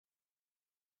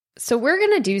So we're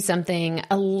going to do something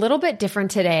a little bit different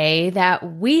today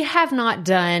that we have not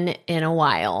done in a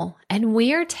while. And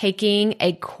we are taking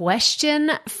a question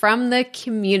from the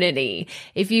community.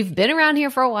 If you've been around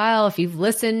here for a while, if you've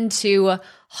listened to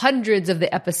hundreds of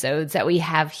the episodes that we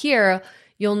have here,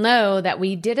 you'll know that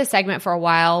we did a segment for a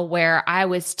while where I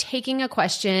was taking a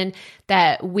question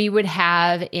that we would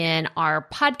have in our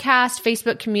podcast,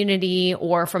 Facebook community,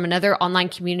 or from another online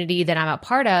community that I'm a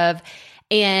part of.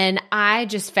 And I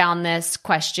just found this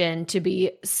question to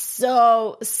be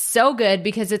so good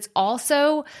because it's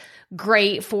also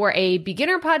great for a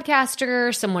beginner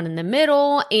podcaster, someone in the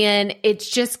middle, and it's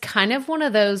just kind of one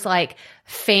of those like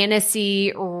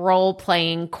fantasy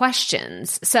role-playing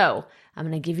questions. So I'm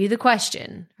going to give you the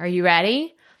question. Are you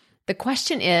ready? The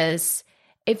question is,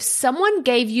 if someone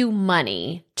gave you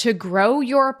money to grow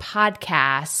your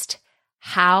podcast,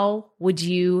 how would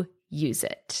you use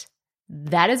it?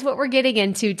 That is what we're getting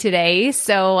into today,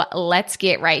 so let's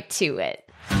get right to it.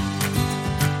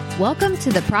 Welcome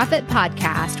to the Profit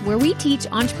Podcast, where we teach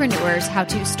entrepreneurs how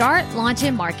to start, launch,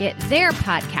 and market their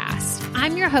podcast.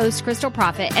 I'm your host, Crystal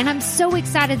Profit, and I'm so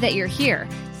excited that you're here.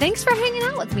 Thanks for hanging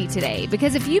out with me today,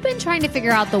 because if you've been trying to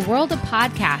figure out the world of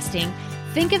podcasting,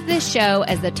 think of this show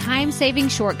as the time-saving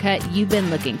shortcut you've been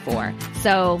looking for.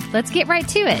 So let's get right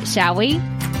to it, shall we?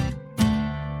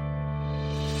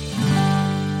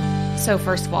 So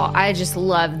first of all, I just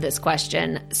love this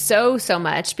question so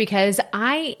much because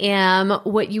I am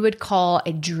what you would call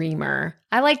a dreamer.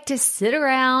 I like to sit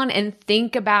around and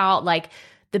think about like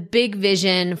the big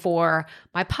vision for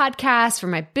my podcast, for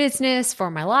my business,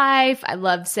 for my life. I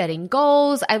love setting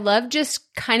goals. I love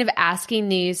just kind of asking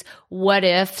these what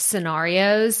if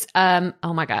scenarios. Oh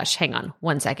my gosh, hang on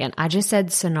one second. I just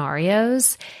said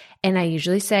scenarios and I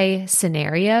usually say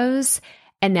scenarios.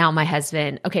 And now my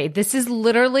husband, okay, this is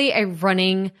literally a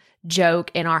running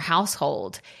joke in our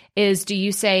household is, do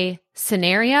you say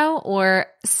scenario or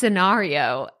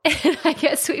scenario? And I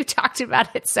guess we've talked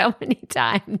about it so many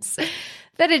times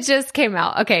that it just came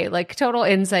out. Okay, like total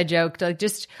inside joke, like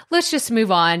let's just move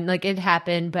on. Like it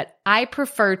happened, but I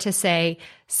prefer to say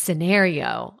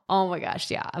scenario. Oh my gosh,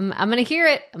 yeah. I'm going to hear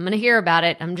it. I'm going to hear about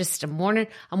it. I'm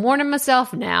warning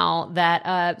myself now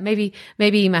that maybe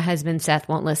my husband Seth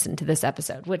won't listen to this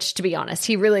episode, which to be honest,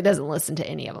 he really doesn't listen to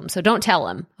any of them. So don't tell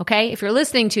him, okay? If you're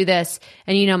listening to this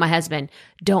and you know my husband,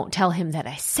 don't tell him that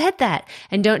I said that.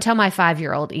 And don't tell my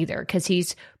 5-year-old either, because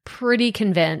he's pretty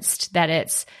convinced that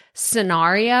it's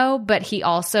scenario, but he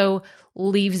also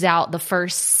leaves out the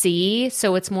first C.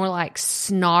 So it's more like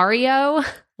snario,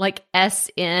 like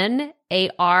SNARIO,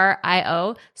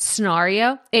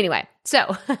 snario. Anyway,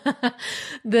 so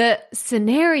the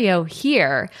scenario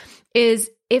here is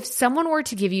if someone were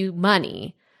to give you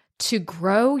money to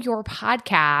grow your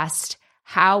podcast,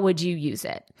 how would you use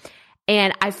it?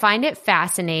 And I find it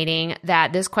fascinating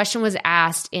that this question was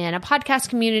asked in a podcast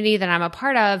community that I'm a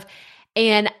part of.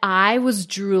 And I was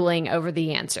drooling over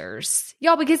the answers,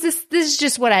 y'all, because this is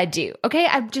just what I do. Okay.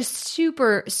 I'm just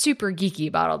super geeky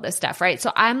about all this stuff, right? So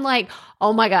I'm like,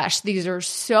 oh my gosh, these are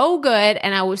so good.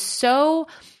 And I was so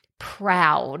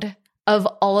proud of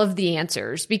all of the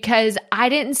answers because I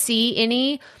didn't see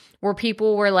any where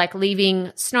people were like leaving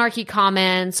snarky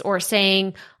comments or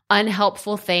saying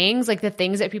unhelpful things, like the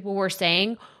things that people were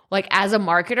saying. Like as a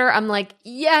marketer, I'm like,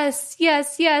 yes, you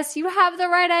have the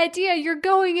right idea. You're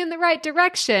going in the right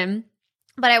direction.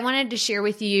 But I wanted to share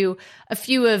with you a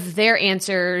few of their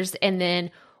answers and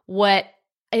then what,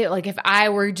 like if I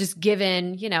were just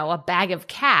given, a bag of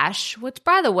cash, which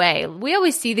by the way, we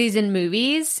always see these in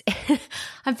movies.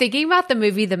 I'm thinking about the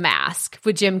movie The Mask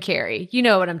with Jim Carrey. You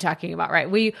know what I'm talking about,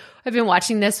 right? We have been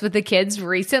watching this with the kids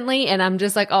recently and I'm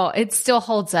just like, oh, it still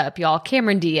holds up, y'all.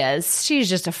 Cameron Diaz, she's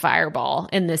just a fireball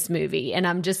in this movie. And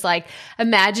I'm just like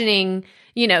imagining,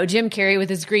 Jim Carrey with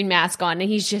his green mask on and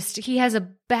he has a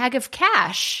bag of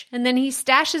cash and then he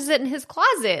stashes it in his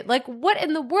closet. Like what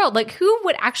in the world? Like who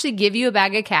would actually give you a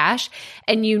bag of cash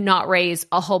and you not raise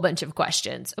a whole bunch of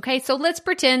questions? Okay. So let's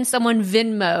pretend someone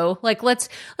Venmo, like let's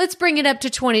bring it up to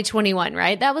 2021,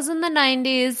 right? That was in the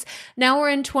 90s. Now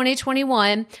we're in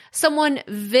 2021. Someone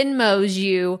Venmos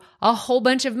you a whole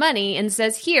bunch of money and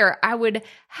says, here, I would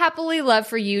happily love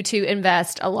for you to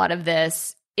invest a lot of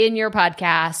this in your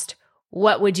podcast.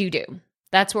 What would you do?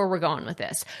 That's where we're going with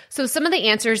this. So some of the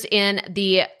answers in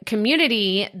the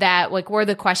community that like where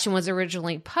the question was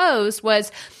originally posed was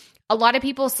a lot of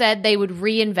people said they would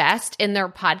reinvest in their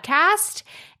podcast.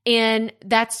 And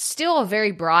that's still a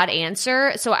very broad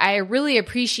answer. So I really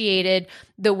appreciated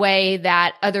the way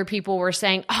that other people were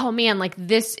saying, oh man, like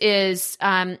this is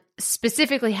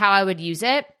specifically how I would use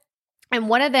it. And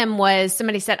one of them was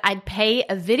somebody said, I'd pay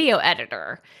a video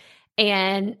editor.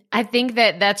 And I think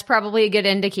that that's probably a good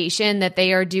indication that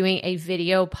they are doing a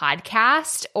video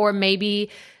podcast, or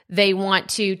maybe they want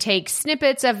to take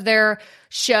snippets of their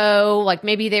show. Like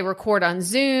maybe they record on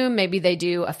Zoom, maybe they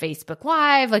do a Facebook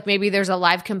Live, like maybe there's a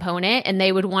live component and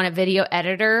they would want a video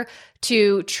editor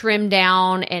to trim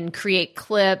down and create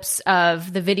clips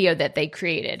of the video that they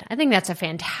created. I think that's a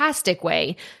fantastic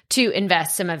way to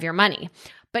invest some of your money.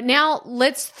 But now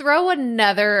let's throw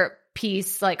another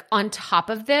piece like on top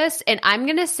of this. And I'm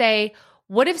going to say,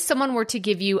 what if someone were to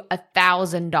give you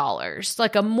 $1,000,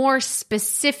 like a more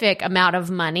specific amount of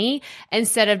money,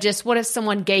 instead of just what if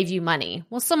someone gave you money?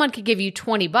 Well, someone could give you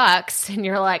 $20 and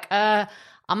you're like, I'm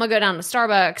going to go down to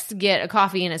Starbucks, get a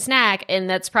coffee and a snack, and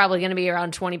that's probably going to be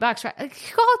around $20, right?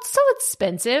 Like, oh, it's so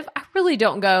expensive. I really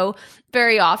don't go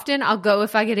very often. I'll go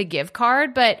if I get a gift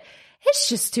card, but it's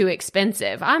just too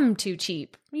expensive. I'm too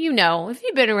cheap. You know, if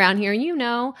you've been around here, you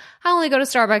know, I only go to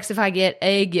Starbucks if I get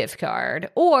a gift card,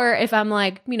 or if I'm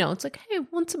like, you know, it's like, hey,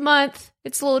 once a month,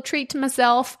 it's a little treat to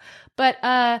myself, but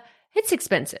it's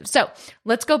expensive. So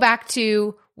let's go back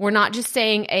to, we're not just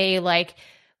saying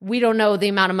we don't know the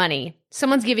amount of money.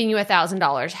 Someone's giving you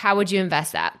 $1,000. How would you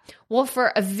invest that? Well,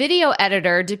 for a video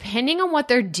editor, depending on what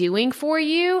they're doing for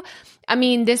you, I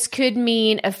mean, this could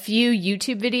mean a few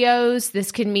YouTube videos.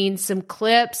 This could mean some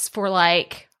clips for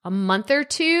like a month or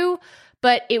two,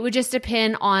 but it would just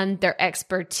depend on their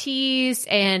expertise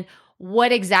and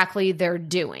what exactly they're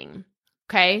doing.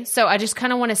 Okay. So I just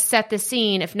kind of want to set the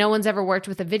scene. If no one's ever worked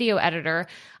with a video editor,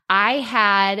 I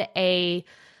had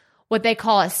what they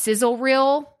call a sizzle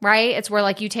reel, right? It's where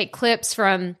like you take clips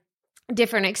from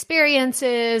different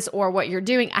experiences or what you're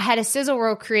doing. I had a sizzle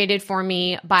reel created for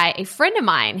me by a friend of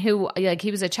mine who, like,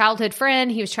 he was a childhood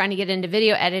friend. He was trying to get into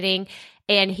video editing,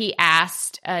 and he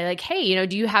asked, hey, you know,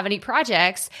 do you have any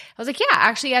projects? I was like, yeah,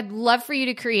 actually, I'd love for you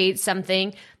to create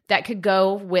something that could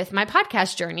go with my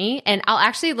podcast journey. And I'll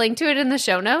actually link to it in the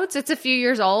show notes. It's a few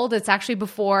years old. It's actually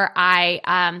before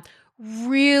I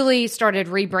really started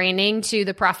rebranding to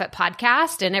the Profit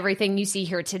Podcast and everything you see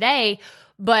here today.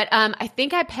 But I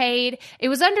think I paid, it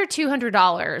was under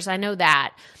 $200. I know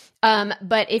that.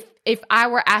 But if I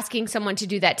were asking someone to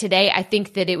do that today, I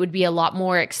think that it would be a lot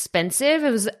more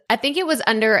expensive. I think it was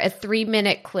under a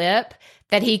 3-minute clip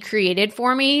that he created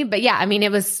for me. But yeah, I mean,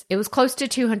 it was close to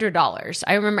 $200.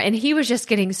 I remember, and he was just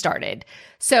getting started.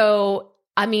 So,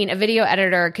 I mean, a video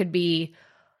editor could be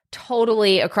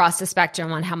totally across the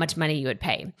spectrum on how much money you would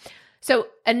pay. So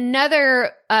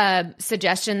another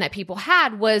suggestion that people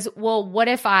had was, well, what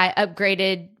if you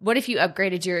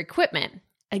upgraded your equipment?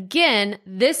 Again,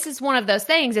 this is one of those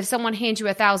things. If someone hands you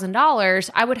 $1,000,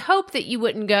 I would hope that you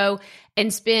wouldn't go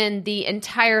and spend the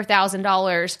entire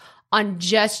 $1,000 on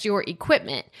just your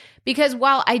equipment. Because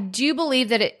while I do believe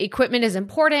that equipment is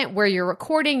important, where you're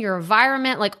recording, your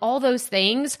environment, like all those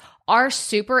things are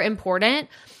super important,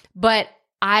 but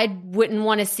I wouldn't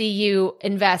want to see you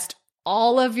invest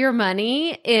all of your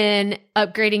money in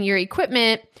upgrading your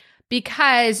equipment,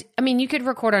 because, I mean, you could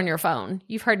record on your phone.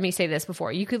 You've heard me say this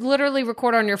before. You could literally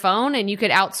record on your phone, and you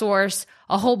could outsource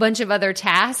a whole bunch of other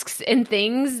tasks and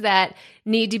things that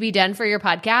need to be done for your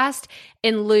podcast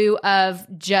in lieu of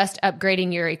just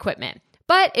upgrading your equipment.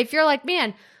 But if you're like,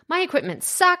 man, my equipment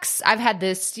sucks. I've had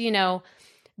this,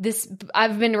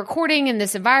 I've been recording in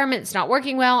this environment. It's not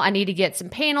working well. I need to get some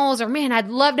panels, or man, I'd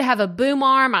love to have a boom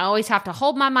arm. I always have to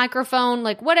hold my microphone,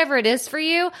 like whatever it is for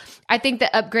you. I think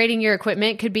that upgrading your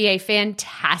equipment could be a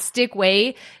fantastic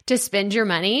way to spend your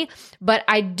money, but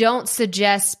I don't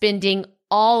suggest spending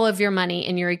all of your money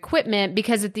in your equipment,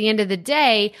 because at the end of the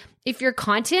day, if your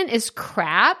content is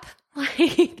crap,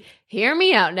 like, hear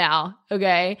me out now,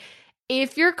 okay?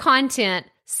 If your content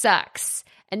sucks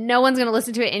and no one's going to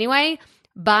listen to it anyway,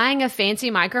 buying a fancy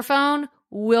microphone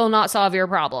will not solve your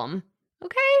problem.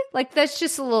 Okay? Like, that's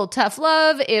just a little tough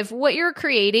love. If what you're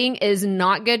creating is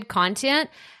not good content,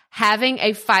 having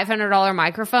a $500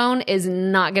 microphone is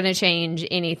not going to change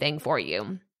anything for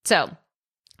you. So,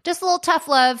 just a little tough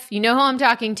love. You know who I'm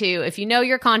talking to. If you know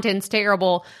your content's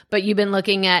terrible, but you've been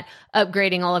looking at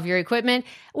upgrading all of your equipment,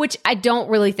 which I don't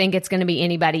really think it's going to be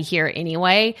anybody here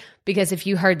anyway, because if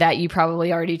you heard that, you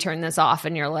probably already turned this off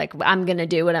and you're like, I'm going to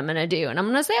do what I'm going to do. And I'm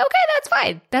going to say, okay, that's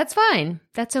fine. That's fine.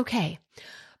 That's okay.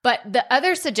 But the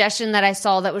other suggestion that I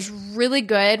saw that was really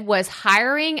good was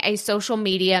hiring a social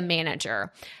media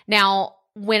manager. Now,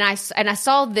 I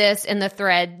saw this in the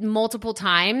thread multiple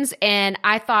times, and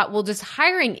I thought, well, just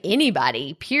hiring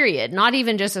anybody, period, not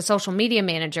even just a social media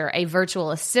manager, a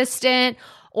virtual assistant,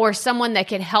 or someone that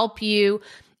can help you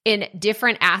in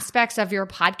different aspects of your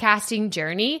podcasting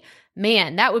journey,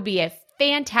 man, that would be a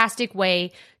fantastic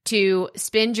way to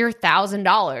spend your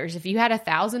 $1,000. If you had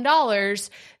 $1,000,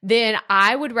 then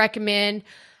I would recommend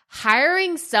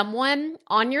hiring someone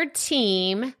on your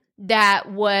team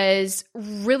that was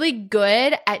really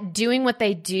good at doing what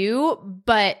they do,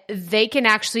 but they can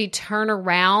actually turn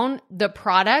around the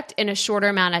product in a shorter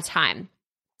amount of time.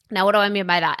 Now, what do I mean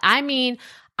by that? I mean,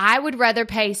 I would rather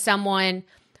pay someone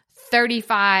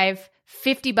 $35,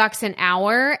 $50 an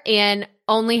hour and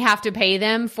only have to pay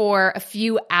them for a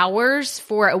few hours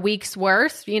for a week's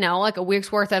worth, like a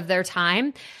week's worth of their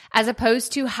time, as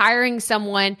opposed to hiring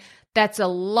someone that's a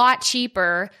lot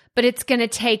cheaper, but it's going to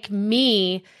take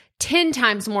me 10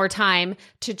 times more time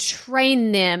to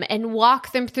train them and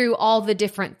walk them through all the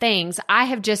different things. I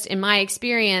have just, in my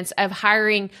experience of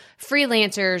hiring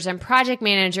freelancers and project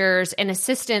managers and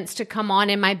assistants to come on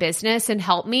in my business and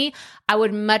help me, I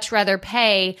would much rather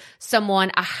pay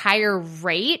someone a higher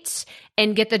rate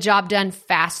and get the job done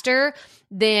faster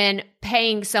than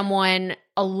paying someone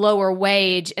a lower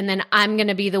wage, and then I'm going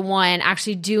to be the one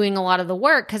actually doing a lot of the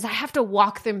work because I have to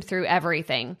walk them through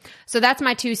everything. So that's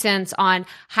my 2 cents on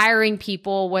hiring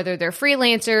people, whether they're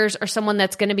freelancers or someone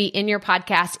that's going to be in your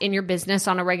podcast, in your business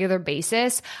on a regular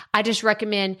basis. I just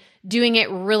recommend doing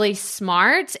it really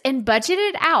smart and budget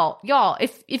it out. Y'all,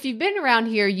 if you've been around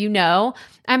here,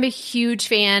 I'm a huge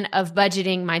fan of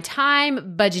budgeting my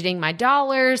time, budgeting my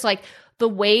dollars, like the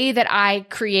way that I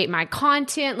create my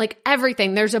content, like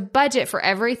everything. There's a budget for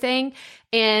everything.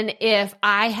 And if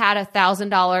I had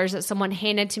 $1,000 that someone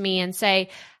handed to me and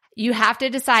say, you have to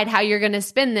decide how you're going to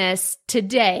spend this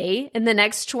today in the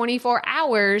next 24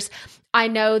 hours, I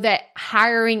know that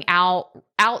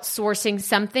outsourcing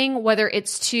something, whether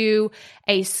it's to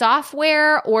a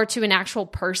software or to an actual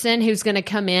person who's going to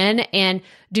come in and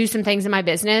do some things in my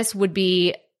business, would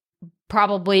be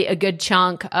probably a good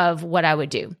chunk of what I would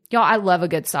do. Y'all, I love a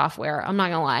good software. I'm not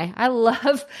gonna lie. I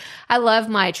love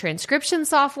my transcription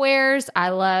softwares.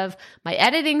 I love my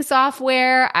editing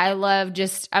software. I love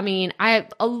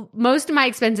most of my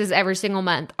expenses every single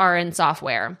month are in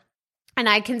software. And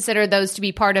I consider those to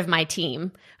be part of my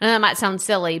team. And that might sound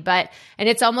silly, and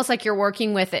it's almost like you're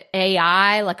working with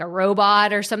AI, like a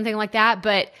robot or something like that.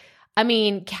 But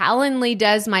Calendly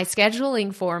does my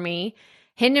scheduling for me.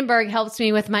 Hindenburg helps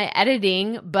me with my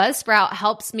editing. Buzzsprout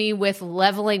helps me with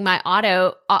leveling my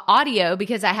audio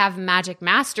because I have Magic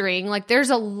Mastering. Like,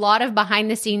 there's a lot of behind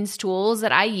the scenes tools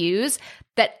that I use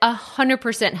that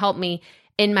 100% help me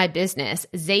in my business.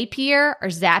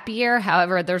 Zapier,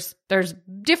 however, there's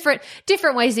different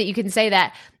ways that you can say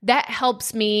that. That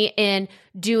helps me in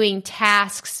doing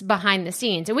tasks behind the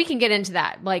scenes. And we can get into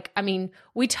that.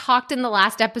 We talked in the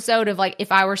last episode of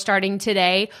if I were starting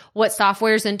today, what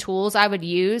softwares and tools I would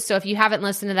use. So if you haven't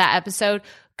listened to that episode,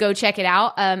 go check it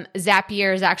out.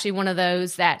 Zapier is actually one of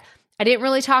those that I didn't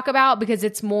really talk about because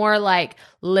it's more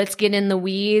let's get in the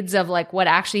weeds of what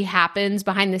actually happens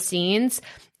behind the scenes.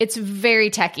 It's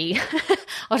very techy.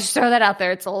 I'll just throw that out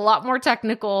there. It's a lot more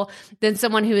technical than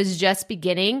someone who is just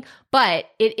beginning, but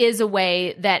it is a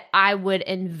way that I would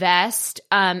invest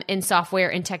in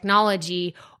software and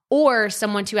technology, or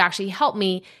someone to actually help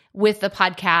me with the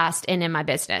podcast and in my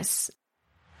business.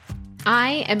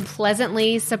 I am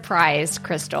pleasantly surprised,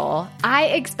 Crystal. I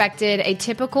expected a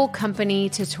typical company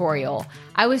tutorial.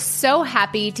 I was so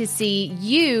happy to see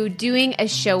you doing a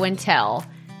show and tell.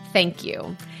 Thank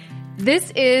you.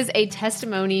 This is a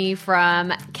testimony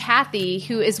from Kathy,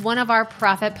 who is one of our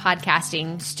Profit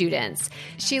Podcasting students.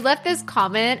 She left this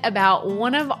comment about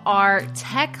one of our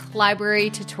tech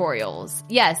library tutorials.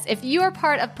 Yes, if you are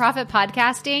part of Profit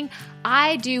Podcasting,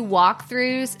 I do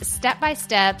walkthroughs,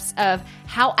 step-by-steps of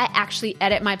how I actually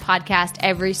edit my podcast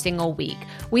every single week.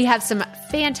 We have some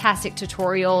fantastic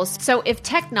tutorials. So if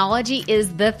technology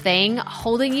is the thing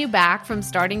holding you back from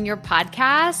starting your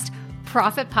podcast,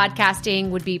 Profit Podcasting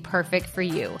would be perfect for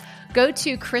you. Go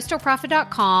to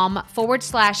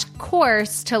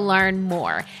crystalprofit.com/course to learn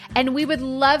more. And we would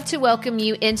love to welcome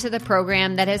you into the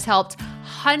program that has helped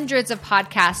hundreds of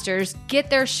podcasters get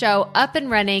their show up and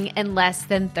running in less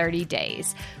than 30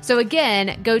 days. So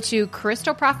again, go to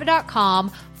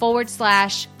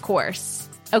crystalprofit.com/course.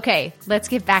 Okay, let's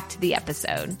get back to the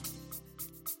episode.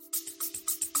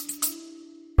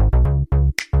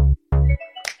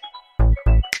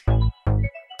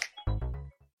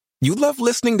 You love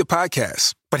listening to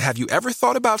podcasts, but have you ever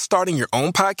thought about starting your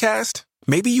own podcast?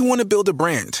 Maybe you want to build a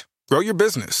brand, grow your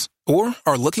business, or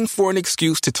are looking for an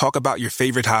excuse to talk about your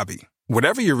favorite hobby.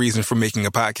 Whatever your reason for making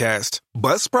a podcast,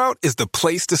 Buzzsprout is the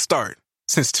place to start.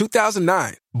 Since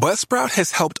 2009, Buzzsprout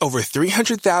has helped over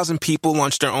 300,000 people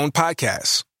launch their own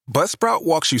podcasts. Buzzsprout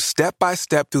walks you step by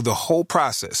step through the whole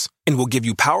process and will give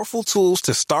you powerful tools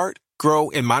to start,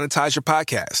 grow, and monetize your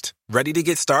podcast. Ready to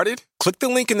get started? Click the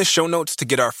link in the show notes to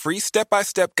get our free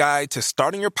step-by-step guide to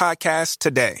starting your podcast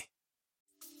today.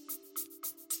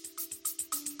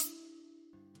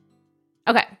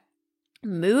 Okay,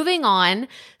 moving on.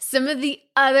 Some of the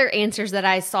other answers that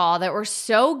I saw that were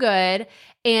so good,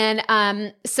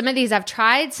 and some of these I've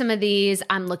tried, some of these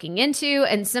I'm looking into,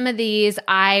 and some of these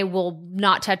I will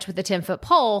not touch with a 10-foot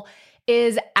pole,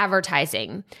 is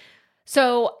advertising.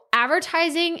 So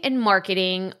advertising and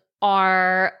marketing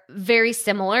are very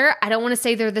similar. I don't want to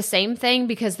say they're the same thing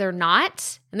because they're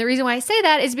not. And the reason why I say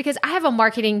that is because I have a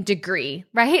marketing degree,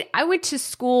 right? I went to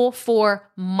school for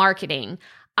marketing.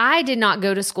 I did not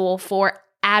go to school for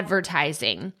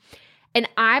advertising. And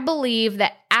I believe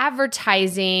that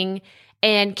advertising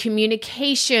and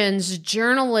communications,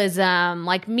 journalism,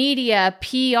 like media,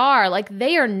 PR, like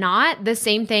they are not the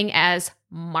same thing as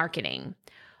marketing.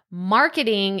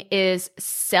 Marketing is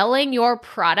selling your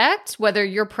product, whether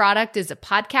your product is a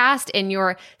podcast and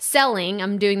you're selling,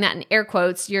 I'm doing that in air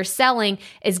quotes, your selling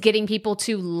is getting people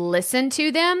to listen to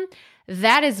them.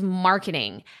 That is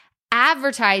marketing.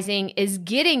 Advertising is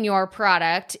getting your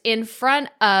product in front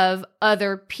of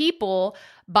other people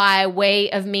by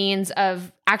way of means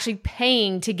of actually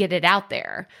paying to get it out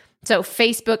there. So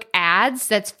Facebook ads,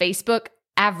 that's Facebook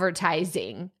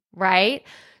advertising, right?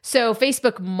 So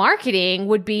Facebook marketing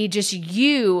would be just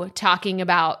you talking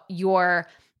about your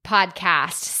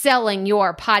podcast, selling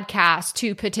your podcast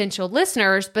to potential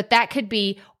listeners, but that could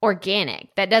be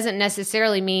organic. That doesn't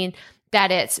necessarily mean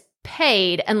that it's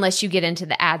paid unless you get into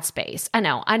the ad space. I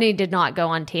know I need to not go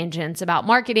on tangents about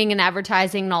marketing and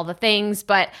advertising and all the things,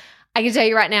 but I can tell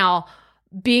you right now,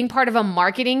 being part of a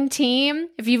marketing team,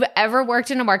 if you've ever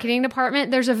worked in a marketing department,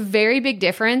 there's a very big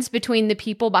difference between the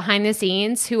people behind the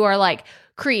scenes who are like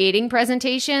creating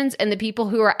presentations and the people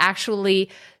who are actually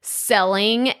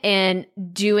selling and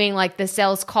doing like the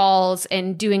sales calls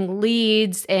and doing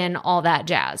leads and all that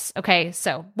jazz. Okay,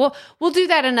 so we'll do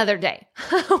that another day.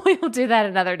 We will do that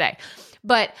another day.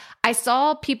 But I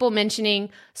saw people mentioning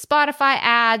Spotify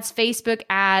ads, Facebook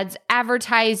ads,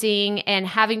 advertising, and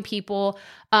having people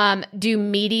do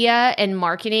media and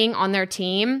marketing on their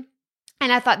team.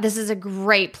 And I thought this is a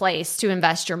great place to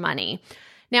invest your money.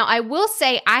 Now, I will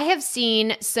say I have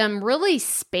seen some really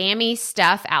spammy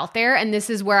stuff out there, and this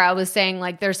is where I was saying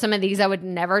like there's some of these I would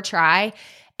never try,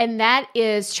 and that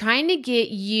is trying to get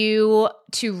you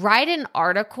to write an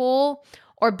article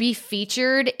or be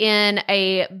featured in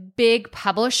a big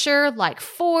publisher like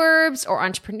Forbes or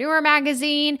Entrepreneur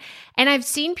Magazine. And I've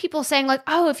seen people saying like,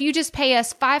 oh, if you just pay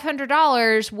us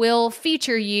 $500, we'll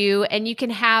feature you and you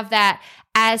can have that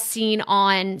as seen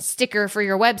on sticker for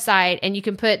your website, and you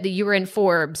can put that you were in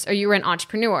Forbes or you were in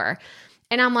Entrepreneur.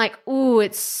 And I'm like, ooh,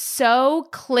 it's so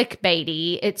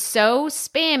clickbaity. It's so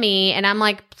spammy. And I'm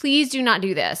like, please do not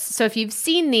do this. So if you've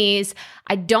seen these,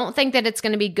 I don't think that it's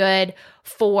going to be good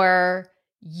for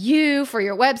you, for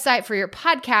your website, for your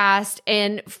podcast,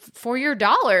 and for your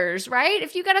dollars, right?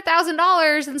 If you got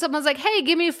 $1,000 and someone's like, hey,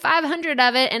 give me 500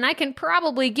 of it, and I can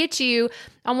probably get you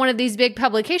on one of these big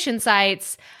publication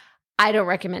sites, I don't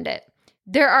recommend it.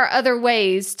 There are other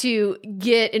ways to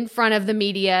get in front of the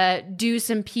media, do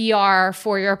some PR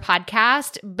for your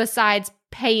podcast besides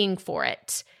paying for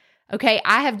it. Okay,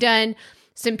 I have done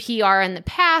some PR in the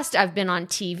past. I've been on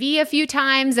TV a few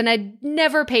times and I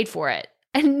never paid for it.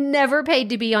 I never paid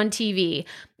to be on TV.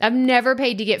 I've never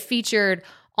paid to get featured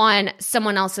on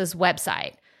someone else's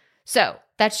website. So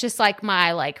that's just like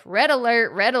my like red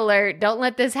alert, don't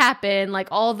let this happen. Like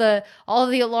all the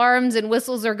alarms and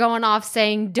whistles are going off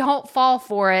saying don't fall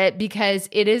for it because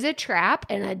it is a trap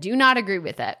and I do not agree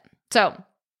with it. So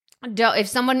if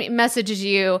someone messages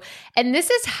you, and this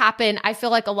has happened, I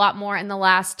feel like a lot more in the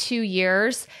last 2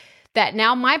 years, that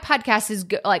now my podcast is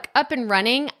like up and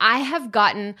running, I have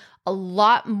gotten a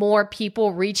lot more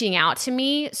people reaching out to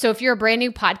me. So if you're a brand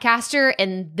new podcaster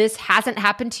and this hasn't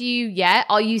happened to you yet,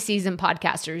 all you seasoned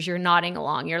podcasters, you're nodding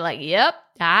along. You're like, yep,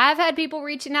 I've had people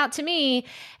reaching out to me.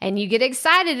 And you get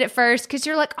excited at first because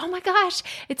you're like, oh my gosh,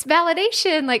 it's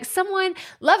validation. Like someone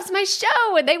loves my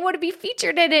show and they want to be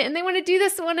featured in it and they want to do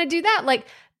this and want to do that. Like,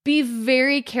 be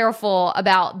very careful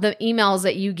about the emails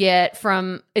that you get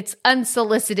from it's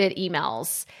unsolicited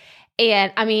emails.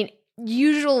 And I mean,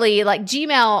 usually like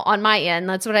Gmail on my end,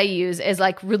 that's what I use, is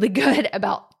like really good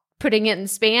about putting it in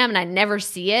spam and I never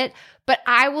see it. but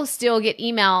I will still get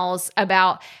emails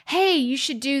about, hey, you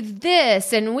should do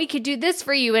this and we could do this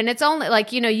for you. And it's only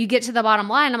like, you get to the bottom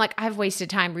line. I'm like, I've wasted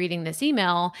time reading this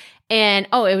email. And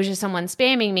it was just someone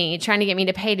spamming me, trying to get me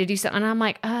to pay to do something. And I'm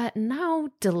like, no,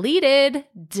 deleted,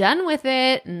 done with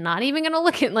it. Not even going to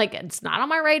look at, like, it's not on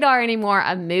my radar anymore.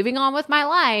 I'm moving on with my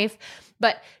life.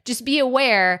 But just be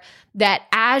aware that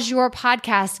as your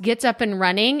podcast gets up and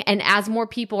running and as more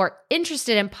people are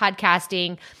interested in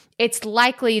podcasting, it's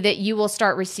likely that you will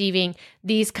start receiving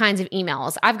these kinds of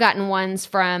emails. I've gotten ones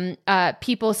from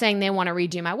people saying they want to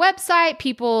redo my website,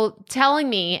 people telling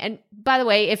me, and by the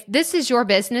way, if this is your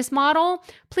business model,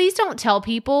 please don't tell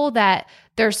people that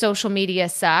their social media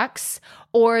sucks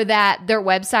or that their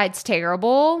website's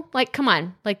terrible. Like, come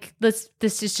on, like this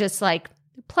is just like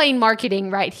plain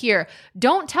marketing right here.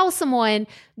 Don't tell someone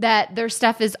that their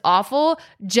stuff is awful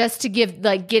just to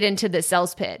get into the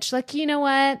sales pitch. Like, you know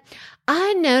what?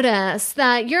 I noticed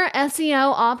that your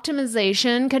SEO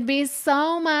optimization could be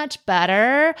so much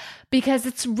better because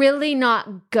it's really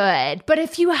not good. But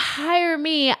if you hire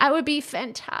me, I would be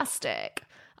fantastic.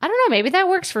 I don't know, maybe that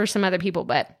works for some other people,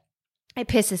 but it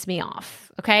pisses me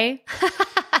off, okay?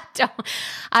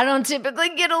 I don't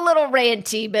typically get a little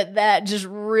ranty, but that just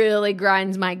really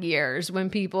grinds my gears when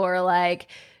people are like,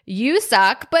 you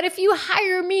suck, but if you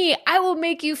hire me, I will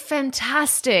make you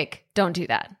fantastic. Don't do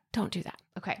that. Don't do that.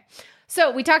 Okay.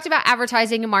 So we talked about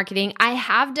advertising and marketing. I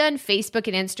have done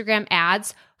Facebook and Instagram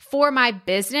ads for my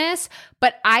business,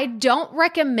 but I don't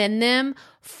recommend them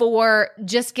for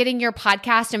just getting your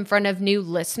podcast in front of new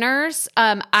listeners.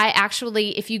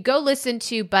 If you go listen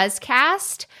to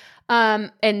Buzzcast,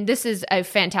 and this is a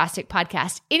fantastic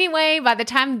podcast. Anyway, by the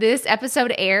time this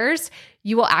episode airs,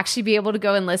 you will actually be able to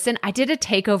go and listen. I did a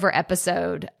takeover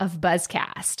episode of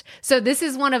Buzzcast. So this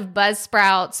is one of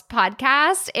Buzzsprout's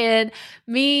podcasts, and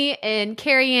me and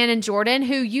Carrie Ann and Jordan,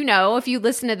 who, if you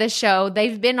listen to this show,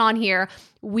 they've been on here.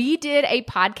 We did a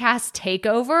podcast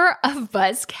takeover of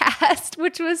Buzzcast,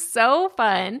 which was so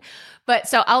fun. But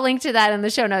so I'll link to that in the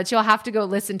show notes. You'll have to go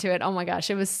listen to it. Oh my gosh,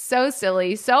 it was so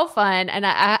silly, so fun. And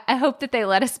I hope that they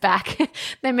let us back.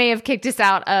 They may have kicked us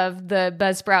out of the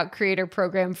Buzzsprout Creator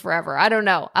Program forever. I don't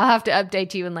know. I'll have to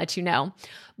update you and let you know.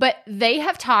 But they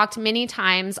have talked many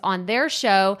times on their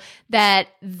show that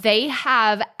they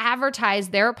have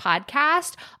advertised their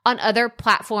podcast on other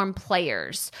platform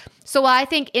players. So while I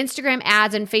think Instagram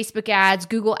ads and Facebook ads,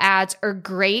 Google ads are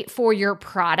great for your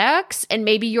products and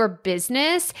maybe your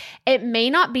business, it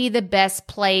may not be the best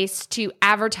place to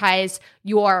advertise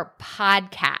your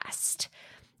podcast.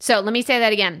 So let me say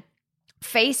that again.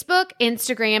 Facebook,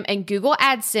 Instagram, and Google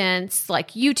AdSense,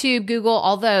 like YouTube, Google,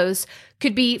 all those,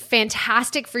 could be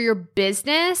fantastic for your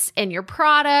business and your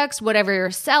products, whatever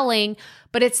you're selling,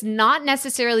 but it's not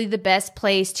necessarily the best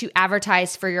place to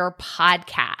advertise for your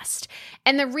podcast.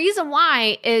 And the reason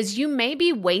why is you may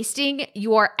be wasting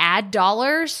your ad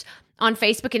dollars on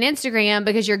Facebook and Instagram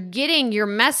because you're getting your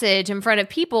message in front of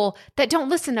people that don't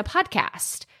listen to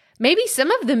podcasts. Maybe some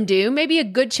of them do. Maybe a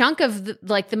good chunk of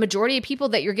the majority of people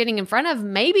that you're getting in front of,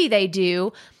 maybe they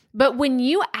do. But when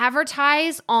you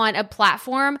advertise on a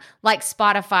platform like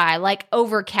Spotify, like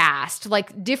Overcast,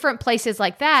 like different places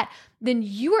like that, then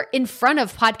you are in front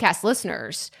of podcast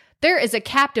listeners. There is a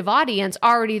captive audience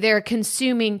already there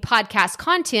consuming podcast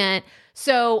content.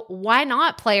 So why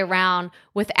not play around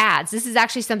with ads? This is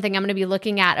actually something I'm going to be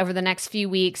looking at over the next few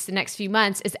weeks, the next few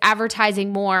months, is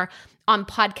advertising more on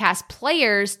podcast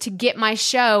players to get my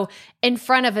show in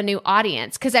front of a new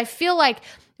audience. Because I feel like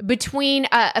between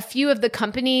a few of the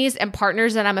companies and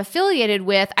partners that I'm affiliated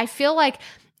with, I feel like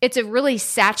it's a really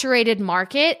saturated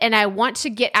market, and I want to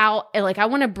get out, I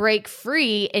want to break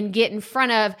free and get in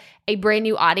front of a brand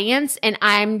new audience. And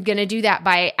I'm going to do that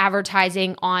by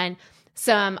advertising on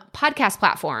some podcast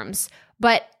platforms.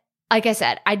 But like I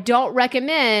said, I don't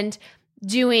recommend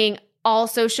doing all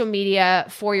social media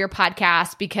for your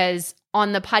podcast because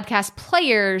on the podcast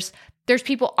players, there's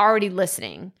people already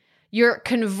listening. Your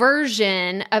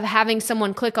conversion of having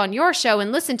someone click on your show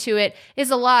and listen to it is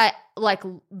a lot, like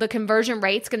the conversion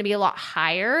rate's going to be a lot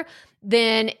higher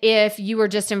than if you were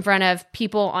just in front of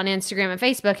people on Instagram and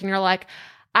Facebook and you're like,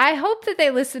 I hope that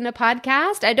they listen to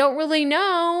podcast. I don't really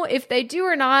know if they do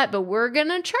or not, but we're going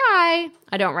to try.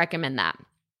 I don't recommend that.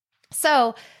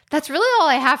 So that's really all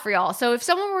I have for y'all. So if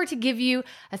someone were to give you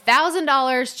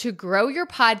 $1,000 to grow your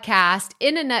podcast,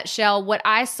 in a nutshell, what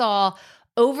I saw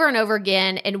over and over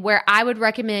again and where I would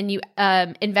recommend you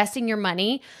investing your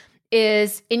money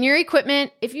is in your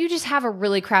equipment. If you just have a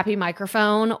really crappy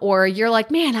microphone, or you're like,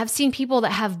 man, I've seen people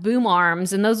that have boom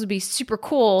arms and those would be super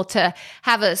cool to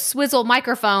have a swizzle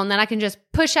microphone that I can just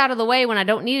push out of the way when I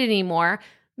don't need it anymore.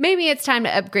 maybe it's time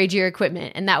to upgrade your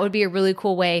equipment, and that would be a really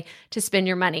cool way to spend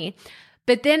your money.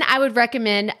 But then I would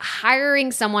recommend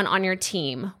hiring someone on your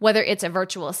team, whether it's a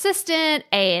virtual assistant,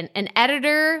 an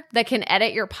editor that can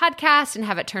edit your podcast and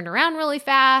have it turned around really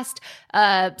fast,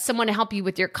 someone to help you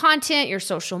with your content, your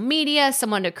social media,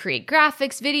 someone to create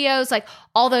graphics, videos, like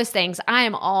all those things. I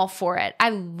am all for it. I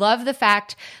love the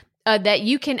fact that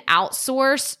you can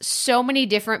outsource so many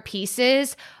different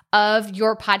pieces of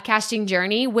your podcasting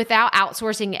journey without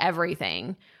outsourcing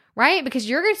everything. Right? Because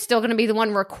you're still going to be the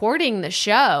one recording the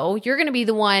show. You're going to be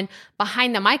the one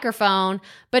behind the microphone.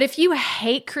 But if you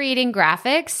hate creating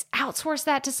graphics, outsource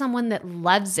that to someone that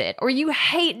loves it. Or you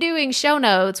hate doing show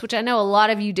notes, which I know a lot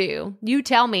of you do. You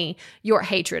tell me your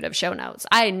hatred of show notes.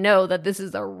 I know that this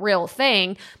is a real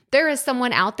thing. There is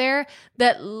someone out there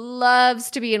that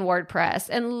loves to be in WordPress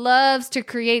and loves to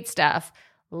create stuff.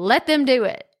 Let them do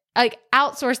it. Like,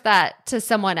 outsource that to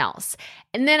someone else.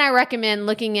 And then I recommend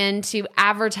looking into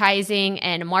advertising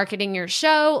and marketing your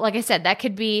show. Like I said, that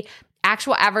could be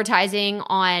actual advertising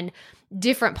on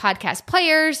different podcast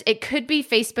players. It could be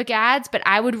Facebook ads, but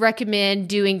I would recommend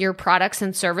doing your products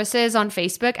and services on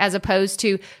Facebook as opposed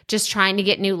to just trying to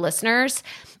get new listeners.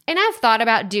 And I've thought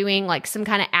about doing like some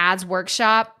kind of ads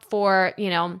workshop for,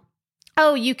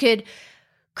 you could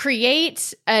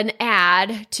create an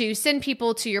ad to send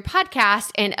people to your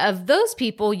podcast. And of those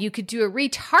people, you could do a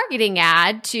retargeting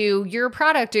ad to your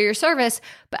product or your service.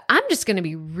 But I'm just going to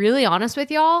be really honest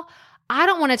with y'all. I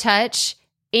don't want to touch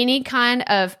any kind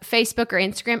of Facebook or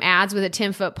Instagram ads with a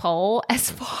 10-foot pole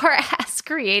as far as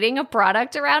creating a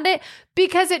product around it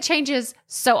because it changes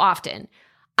so often.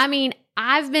 I mean,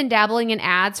 I've been dabbling in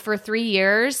ads for 3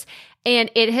 years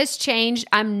and it has changed,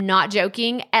 I'm not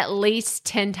joking, at least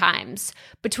 10 times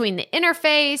between the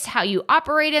interface, how you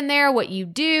operate in there, what you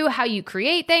do, how you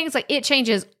create things. Like, it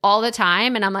changes all the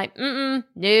time. And I'm like,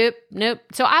 nope.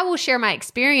 So I will share my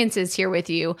experiences here with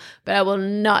you, but I will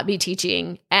not be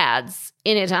teaching ads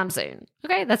anytime soon.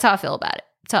 Okay, that's how I feel about it.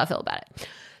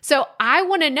 So I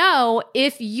want to know,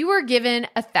 if you were given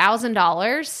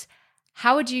 $1,000,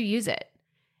 how would you use it?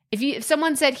 If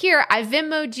someone said, here, I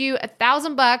Venmo'd you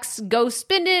 $1,000, go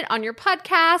spend it on your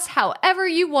podcast however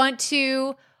you want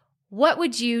to, what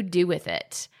would you do with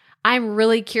it? I'm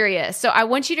really curious. So I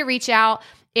want you to reach out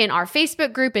in our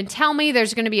Facebook group and tell me.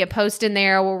 There's going to be a post in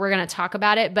there where we're going to talk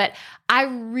about it. But I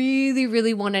really,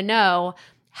 really want to know,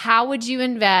 how would you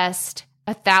invest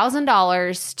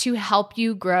 $1,000 to help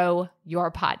you grow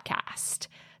your podcast?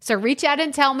 So reach out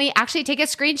and tell me. Actually, take a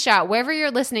screenshot. Wherever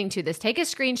you're listening to this, take a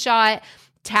screenshot,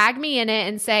 tag me in it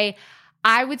and say,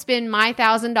 I would spend my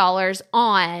 $1,000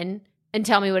 on, and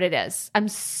tell me what it is. I'm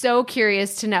so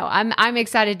curious to know. I'm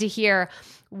excited to hear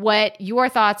what your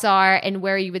thoughts are and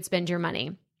where you would spend your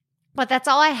money. But that's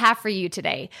all I have for you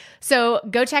today. So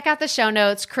go check out the show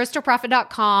notes,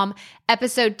 crystalprofit.com,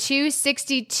 episode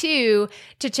 262,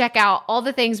 to check out all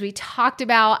the things we talked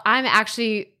about.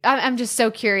 I'm just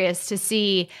so curious to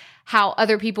see how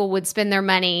other people would spend their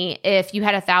money if you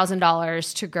had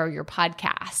 $1,000 to grow your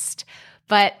podcast.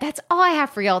 But that's all I have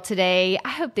for y'all today. I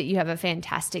hope that you have a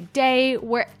fantastic day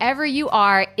wherever you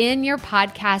are in your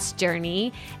podcast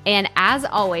journey. And as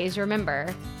always,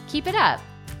 remember, keep it up.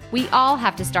 We all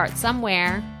have to start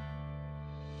somewhere.